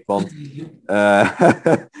als ik. Want,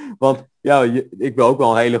 want ja, ik wil ook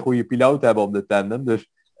wel een hele goede piloot hebben op de tandem. Dus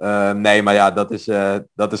nee, maar ja,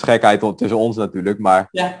 dat is gekheid tussen ons natuurlijk. Maar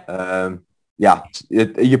Ja. ja,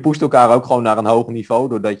 je pusht elkaar ook gewoon naar een hoger niveau.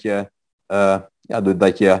 Doordat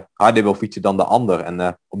je harder wil fietsen dan de ander.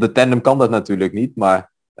 En op de tandem kan dat natuurlijk niet.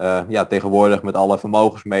 Maar ja, tegenwoordig met alle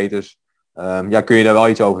vermogensmeters... ja, kun je daar wel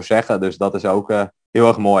iets over zeggen. Dus dat is ook heel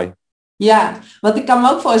erg mooi. Ja, want ik kan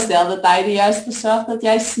me ook voorstellen dat hij er juist voor zorgt dat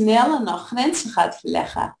jij sneller nog grenzen gaat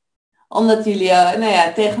verleggen. Omdat jullie nou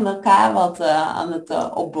ja, tegen elkaar wat aan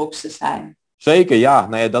het opboksen zijn. Zeker, ja.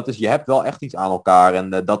 Nou ja, je hebt wel echt iets aan elkaar.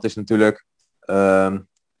 En dat is natuurlijk...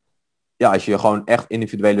 ja, als je gewoon echt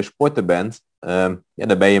individuele sporter bent... ja,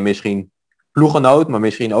 dan ben je misschien ploeggenoot, maar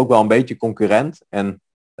misschien ook wel een beetje concurrent. En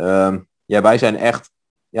ja, wij zijn echt...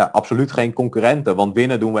 Ja, absoluut geen concurrenten. Want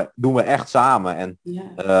winnen doen we echt samen. En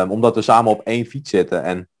omdat we samen op één fiets zitten.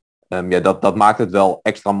 En ja, dat maakt het wel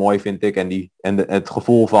extra mooi, vind ik. En het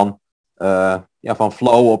gevoel ja, van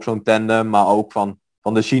flow op zo'n tandem. Maar ook van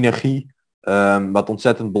de synergie. Wat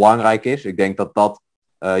ontzettend belangrijk is. Ik denk dat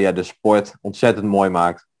ja, de sport ontzettend mooi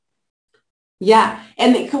maakt. Ja,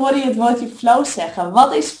 en ik hoorde je het woordje flow zeggen.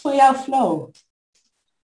 Wat is voor jou flow?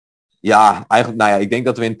 Ja, eigenlijk, nou ja, ik denk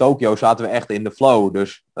dat we in Tokio zaten we echt in de flow.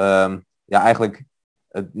 Dus ja, eigenlijk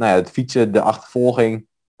het fietsen, de achtervolging.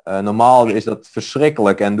 Normaal is dat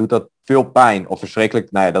verschrikkelijk en doet dat veel pijn. Of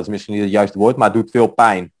verschrikkelijk, nou ja, dat is misschien niet het juiste woord, maar het doet veel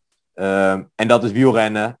pijn. En dat is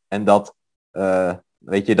wielrennen. En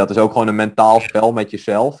weet je, dat is ook gewoon een mentaal spel met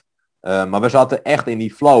jezelf. Maar we zaten echt in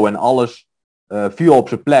die flow en alles viel op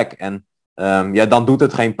zijn plek. En ja, dan doet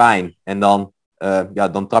het geen pijn. En dan, ja,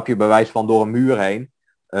 dan trap je bij wijze van door een muur heen.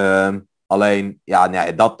 Alleen, ja,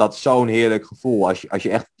 nee, dat is zo'n heerlijk gevoel als je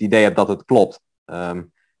echt het idee hebt dat het klopt.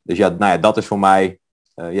 Dus ja, nou ja, dat is voor mij,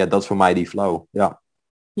 ja, dat is voor mij die flow. Ja.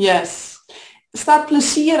 Yes. Staat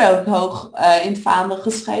plezier ook hoog in het vaandel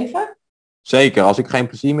geschreven? Zeker, als ik geen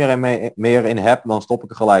plezier meer in heb, dan stop ik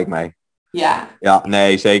er gelijk mee. Ja. Ja,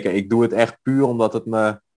 nee, zeker. Ik doe het echt puur omdat het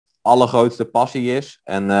mijn allergrootste passie is.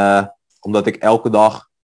 En omdat ik elke dag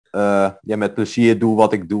ja, met plezier doe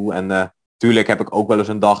wat ik doe. En tuurlijk heb ik ook wel eens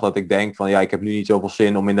een dag dat ik denk van ja, ik heb nu niet zoveel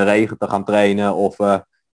zin om in de regen te gaan trainen of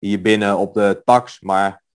hier binnen op de tax.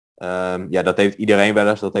 Maar ja, dat heeft iedereen wel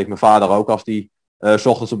eens. Dat heeft mijn vader ook als die 's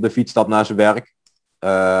ochtends op de fiets stapt naar zijn werk.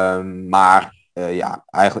 Maar ja,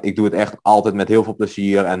 eigenlijk, ik doe het echt altijd met heel veel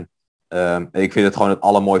plezier. En ik vind het gewoon het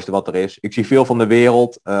allermooiste wat er is. Ik zie veel van de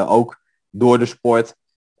wereld, ook door de sport.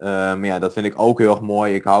 Maar ja, dat vind ik ook heel erg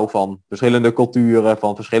mooi. Ik hou van verschillende culturen,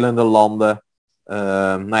 van verschillende landen.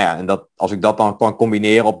 Nou ja, en dat, als ik dat dan kan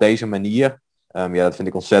combineren op deze manier, ja, dat vind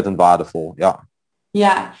ik ontzettend waardevol. Ja.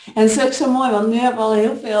 Ja, en het is ook zo mooi, want nu hebben we al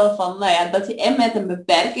heel veel van, nou ja, dat je en met een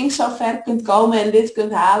beperking zo ver kunt komen en dit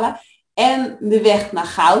kunt halen. En de weg naar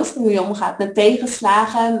goud, hoe je omgaat met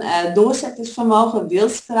tegenslagen, doorzettingsvermogen,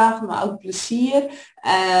 wilskracht, maar ook plezier.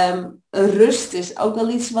 Rust is ook wel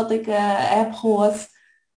iets wat ik heb gehoord.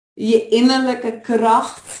 Je innerlijke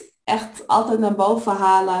kracht echt altijd naar boven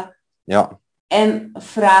halen Ja. en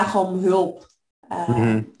vragen om hulp.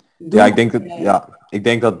 Mhm. Doe Ja, het. ik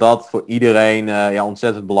denk dat dat voor iedereen ja,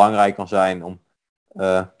 ontzettend belangrijk kan zijn om,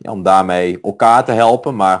 ja, om daarmee elkaar te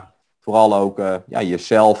helpen, maar vooral ook ja,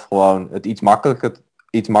 jezelf gewoon het iets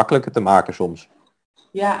makkelijker te maken soms.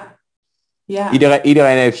 Ja, ja.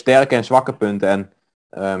 Iedereen heeft sterke en zwakke punten en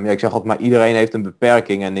ja, ik zeg altijd maar iedereen heeft een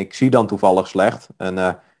beperking en ik zie dan toevallig slecht en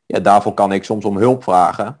ja, daarvoor kan ik soms om hulp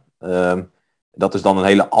vragen. Dat is dan een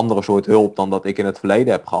hele andere soort hulp dan dat ik in het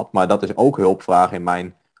verleden heb gehad, maar dat is ook hulp vragen in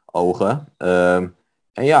mijn ogen.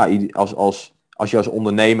 En ja, als je als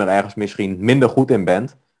ondernemer ergens misschien minder goed in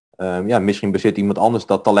bent, ja, misschien bezit iemand anders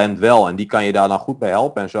dat talent wel en die kan je daar dan goed bij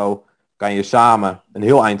helpen en zo kan je samen een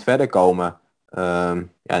heel eind verder komen. Ja,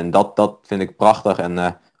 en dat vind ik prachtig. En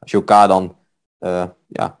als je elkaar dan,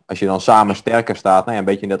 ja, als je dan samen sterker staat, nou ja, een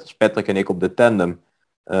beetje net als Patrick en ik op de tandem.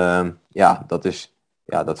 Ja,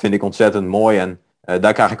 ja, dat vind ik ontzettend mooi en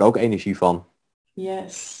daar krijg ik ook energie van.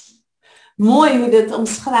 Yes. Mooi hoe je dit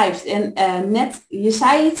omschrijft. En net, je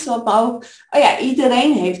zei iets wat me ook, oh ja,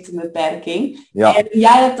 iedereen heeft een beperking. Ja. En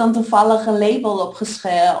jij hebt dan toevallig een label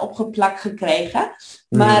opgeplakt gekregen.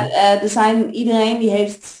 Maar Mhm. er zijn, iedereen die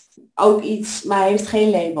heeft ook iets, maar heeft geen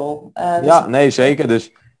label. Dus Ja, nee, zeker.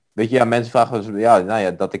 Dus weet je, ja, mensen vragen wel eens, ja, nou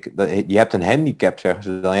ja, je hebt een handicap, zeggen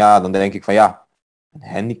ze dan. Ja, dan denk ik van ja, een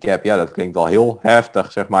handicap, ja, dat klinkt wel heel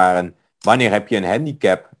heftig, zeg maar. En wanneer heb je een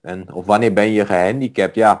handicap? En, of wanneer ben je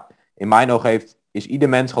gehandicapt? Ja, in mijn oog is ieder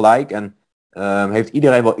mens gelijk en heeft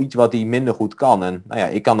iedereen wel iets wat hij minder goed kan. En nou ja,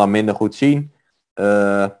 ik kan dan minder goed zien.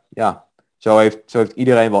 Ja, zo heeft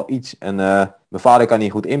iedereen wel iets. En mijn vader kan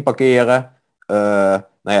niet goed inparkeren.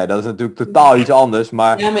 Nou ja, dat is natuurlijk totaal iets anders,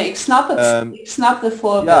 maar ja, maar ik snap het. ehm, Ik snap de ja,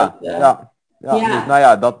 voorbeelden. ja, dus Ja. nou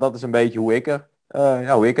ja, dat is een beetje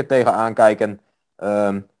ja, hoe ik er tegenaan kijk. En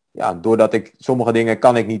ja, doordat ik sommige dingen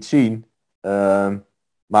kan ik niet zien, ehm,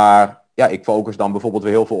 maar ja, ik focus dan bijvoorbeeld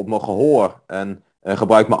weer heel veel op mijn gehoor en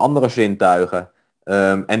gebruik mijn andere zintuigen.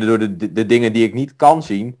 En door de dingen die ik niet kan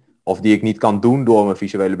zien, of die ik niet kan doen door mijn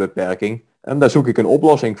visuele beperking, daar zoek ik een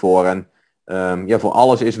oplossing voor. En ja, voor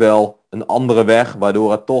alles is wel een andere weg,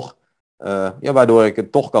 waardoor het toch, ja, waardoor ik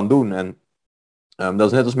het toch kan doen. En dat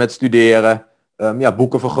is net als met studeren. Ja,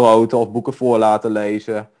 boeken vergroten of boeken voor laten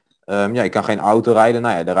lezen. Ja, ik kan geen auto rijden.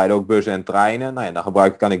 Nou ja, er rijden ook bussen en treinen. Nou ja,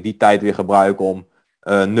 kan ik die tijd weer gebruiken om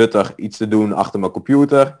nuttig iets te doen achter mijn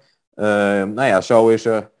computer. Nou ja, ja, zo is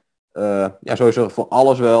er voor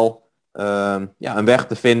alles wel ja, een weg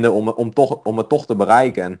te vinden om het toch te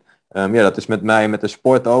bereiken. En ja, dat is met mij met de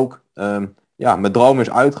sport ook. Ja, mijn droom is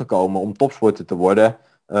uitgekomen om topsporter te worden.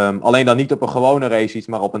 Alleen dan niet op een gewone race iets,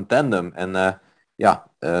 maar op een tandem. En ja,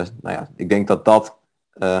 nou ja, ik denk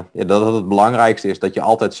ja, dat het belangrijkste is. Dat je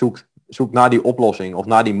altijd zoekt naar die oplossing of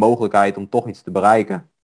naar die mogelijkheid om toch iets te bereiken.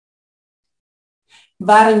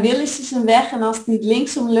 Waar een wil is een weg en als het niet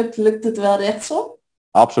linksom lukt, lukt het wel rechtsom.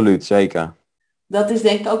 Absoluut, zeker. Dat is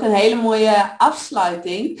denk ik ook een hele mooie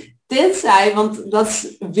afsluiting. Tenzij, want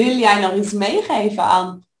wil jij nog iets meegeven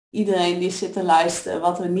aan iedereen die zit te luisteren,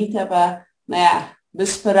 wat we niet hebben, nou ja,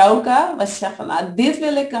 besproken. Wat je zegt van, nou, dit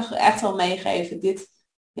wil ik nog echt wel meegeven. Dit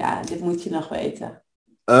moet je nog weten.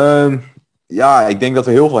 Ja, ik denk dat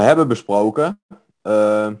we heel veel hebben besproken.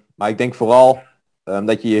 Maar ik denk vooral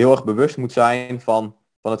dat je je heel erg bewust moet zijn van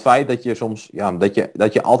het feit dat je soms,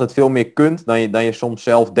 dat je altijd veel meer kunt dan je soms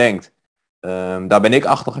zelf denkt. Daar ben ik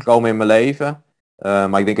achter gekomen in mijn leven.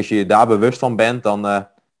 Maar ik denk als je je daar bewust van bent,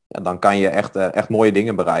 dan kan je echt mooie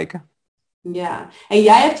dingen bereiken. Ja, en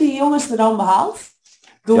jij hebt die jongensdroom behaald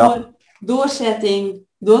door doorzetting,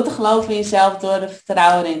 door te geloven in jezelf, door er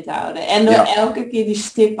vertrouwen in te houden. En door elke keer die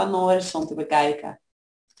stip aan de horizon te bekijken.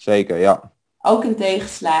 Zeker, ja. Ook in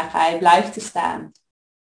tegenslagen, hij blijft te staan.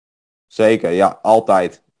 Zeker, ja,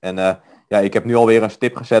 altijd. En ik heb nu alweer een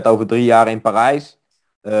stip gezet over 3 jaar in Parijs.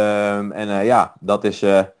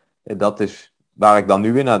 Dat is waar ik dan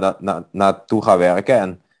nu weer naartoe ga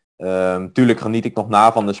werken. En tuurlijk geniet ik nog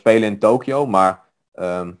na van de Spelen in Tokio, maar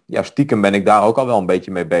stiekem ben ik daar ook al wel een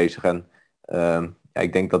beetje mee bezig. En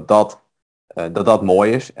ik denk dat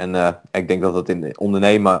mooi is. En ik denk dat het in het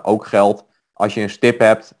ondernemen ook geldt. Als je een stip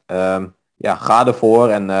hebt, ga ervoor.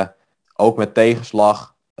 En ook met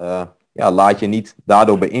tegenslag, laat je niet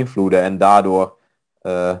daardoor beïnvloeden en daardoor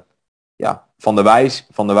van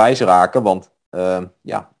de wijs raken. Want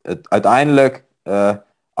uiteindelijk,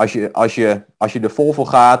 als je er vol voor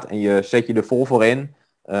gaat en je zet je er vol voor in,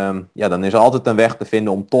 dan is er altijd een weg te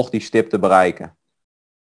vinden om toch die stip te bereiken.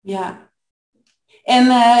 Ja. En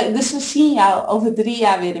dus we zien jou over 3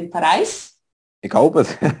 jaar weer in Parijs. Ik hoop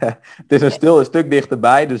het. Het is een stuk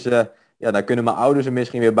dichterbij, dus daar kunnen mijn ouders er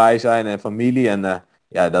misschien weer bij zijn en familie. En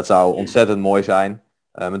dat zou ontzettend mooi zijn.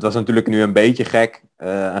 Het was natuurlijk nu een beetje gek,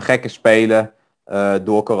 een gekke spelen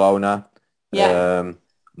door corona. Ja.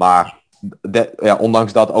 Maar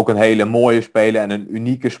ondanks dat ook een hele mooie spelen en een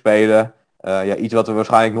unieke spelen. Iets wat we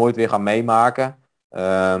waarschijnlijk nooit weer gaan meemaken.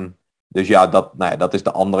 Dus dat is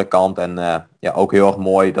de andere kant. En ook heel erg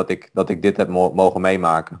mooi dat ik dit heb mogen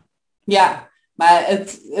meemaken. Ja, maar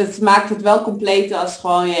het maakt het wel compleet als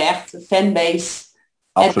gewoon je echt fanbase.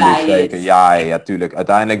 Absoluut, zeker. Ja, tuurlijk.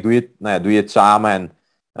 Uiteindelijk doe je het samen.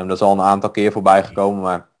 En dat is al een aantal keer voorbij gekomen.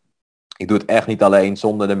 Maar ik doe het echt niet alleen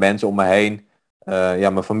zonder de mensen om me heen.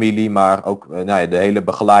 Mijn familie, maar ook de hele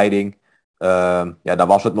begeleiding. Dan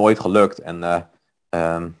was het nooit gelukt. En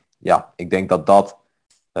ik denk dat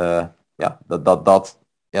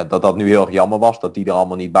nu heel erg jammer was. Dat die er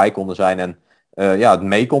allemaal niet bij konden zijn. En het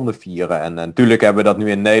mee konden vieren. En natuurlijk hebben we dat nu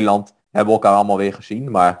in Nederland. Hebben we elkaar allemaal weer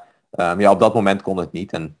gezien. Maar op dat moment kon het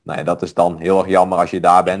niet. En dat is dan heel erg jammer als je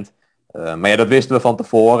daar bent. Maar dat wisten we van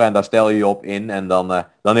tevoren. En daar stel je je op in. En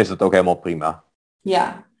dan is het ook helemaal prima.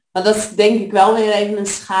 Ja, maar dat is denk ik wel weer even een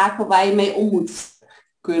schakel waar je mee om moet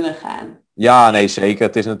kunnen gaan. Ja, nee, zeker.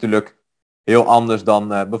 Het is natuurlijk heel anders dan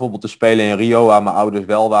bijvoorbeeld de Spelen in Rio, waar mijn ouders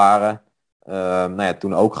wel waren.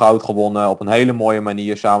 Toen ook goud gewonnen op een hele mooie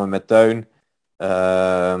manier samen met Teun.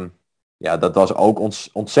 Dat was ook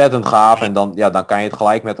ontzettend gaaf. En dan kan je het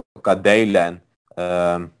gelijk met elkaar delen.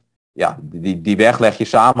 En die weg leg je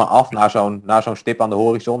samen af naar zo'n stip aan de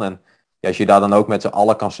horizon. En als je daar dan ook met z'n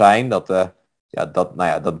allen kan zijn,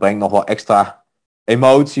 dat brengt nog wel extra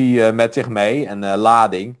emotie met zich mee en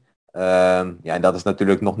lading. En dat is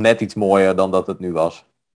natuurlijk nog net iets mooier dan dat het nu was.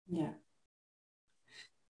 Ja.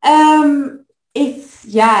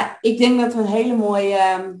 Ik denk dat we een hele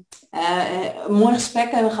mooi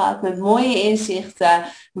gesprek hebben gehad met mooie inzichten.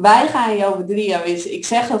 Wij gaan je over 3 jaar weer, ik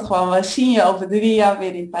zeg het gewoon, we zien je over 3 jaar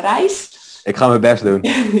weer in Parijs. Ik ga mijn best doen.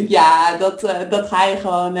 Ja, dat ga je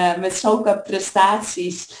gewoon met zulke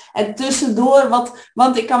prestaties. En tussendoor,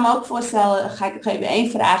 want ik kan me ook voorstellen, ga ik nog even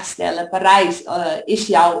 1 vraag stellen. Parijs is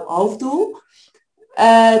jouw hoofddoel.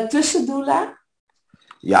 Tussendoelen?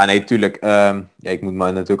 Ja, nee, tuurlijk. Ik moet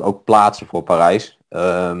me natuurlijk ook plaatsen voor Parijs.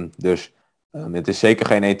 Het is zeker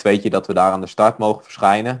geen 1-2'tje dat we daar aan de start mogen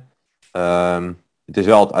verschijnen. Het is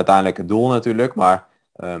wel uiteindelijk het doel natuurlijk. Maar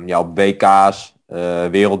op WK's,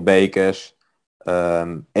 wereldbekers,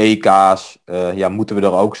 EK's, moeten we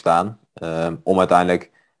er ook staan. Om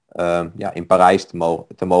uiteindelijk in Parijs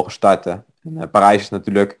te mogen starten. En, Parijs is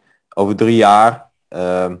natuurlijk over 3 jaar.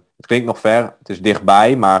 Het klinkt nog ver, het is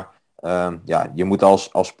dichtbij, maar je moet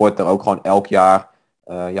als sporter ook gewoon elk jaar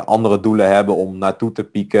andere doelen hebben om naartoe te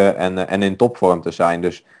pieken en in topvorm te zijn.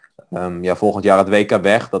 Dus volgend jaar het WK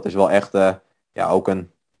weg, dat is wel echt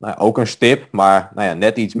ook een stip, maar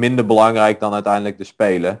net iets minder belangrijk dan uiteindelijk de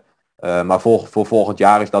Spelen. Maar voor volgend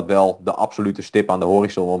jaar is dat wel de absolute stip aan de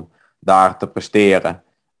horizon om daar te presteren.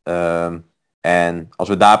 En als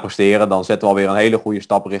we daar presteren, dan zetten we alweer een hele goede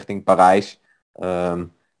stap richting Parijs.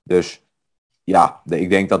 Ik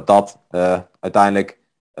denk dat uiteindelijk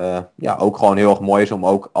ook gewoon heel erg mooi is om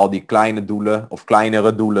ook al die kleine doelen of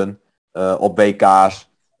kleinere doelen op WK's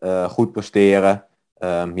goed presteren.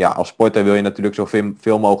 Als sporter wil je natuurlijk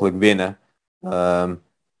zoveel mogelijk winnen.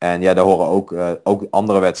 En ja, daar horen ook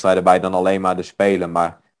andere wedstrijden bij dan alleen maar de Spelen.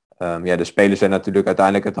 Maar de Spelen zijn natuurlijk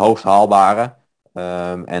uiteindelijk het hoogst haalbare.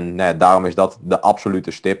 Daarom is dat de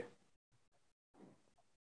absolute stip.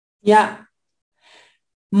 Ja,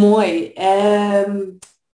 mooi.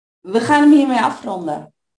 We gaan hem hiermee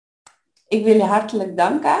afronden. Ik wil je hartelijk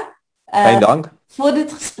danken. Geen dank. Voor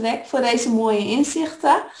dit gesprek, voor deze mooie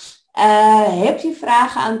inzichten. Heb je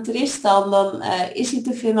vragen aan Tristan, dan is hij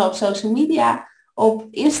te vinden op social media. Op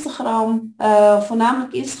Instagram,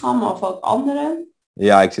 voornamelijk Instagram of ook anderen.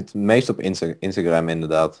 Ja, ik zit meest op Instagram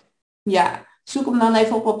inderdaad. Ja, zoek hem dan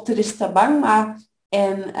even op Tristan Bangma.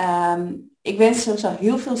 En ik wens je zo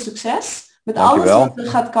heel veel succes. Met Dankjewel. alles wat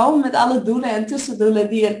er gaat komen, met alle doelen en tussendoelen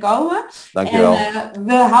die er komen. Dankjewel. En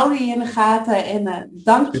we houden je in de gaten en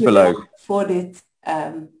dank je wel Superleuk.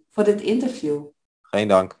 voor dit interview. Geen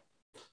dank.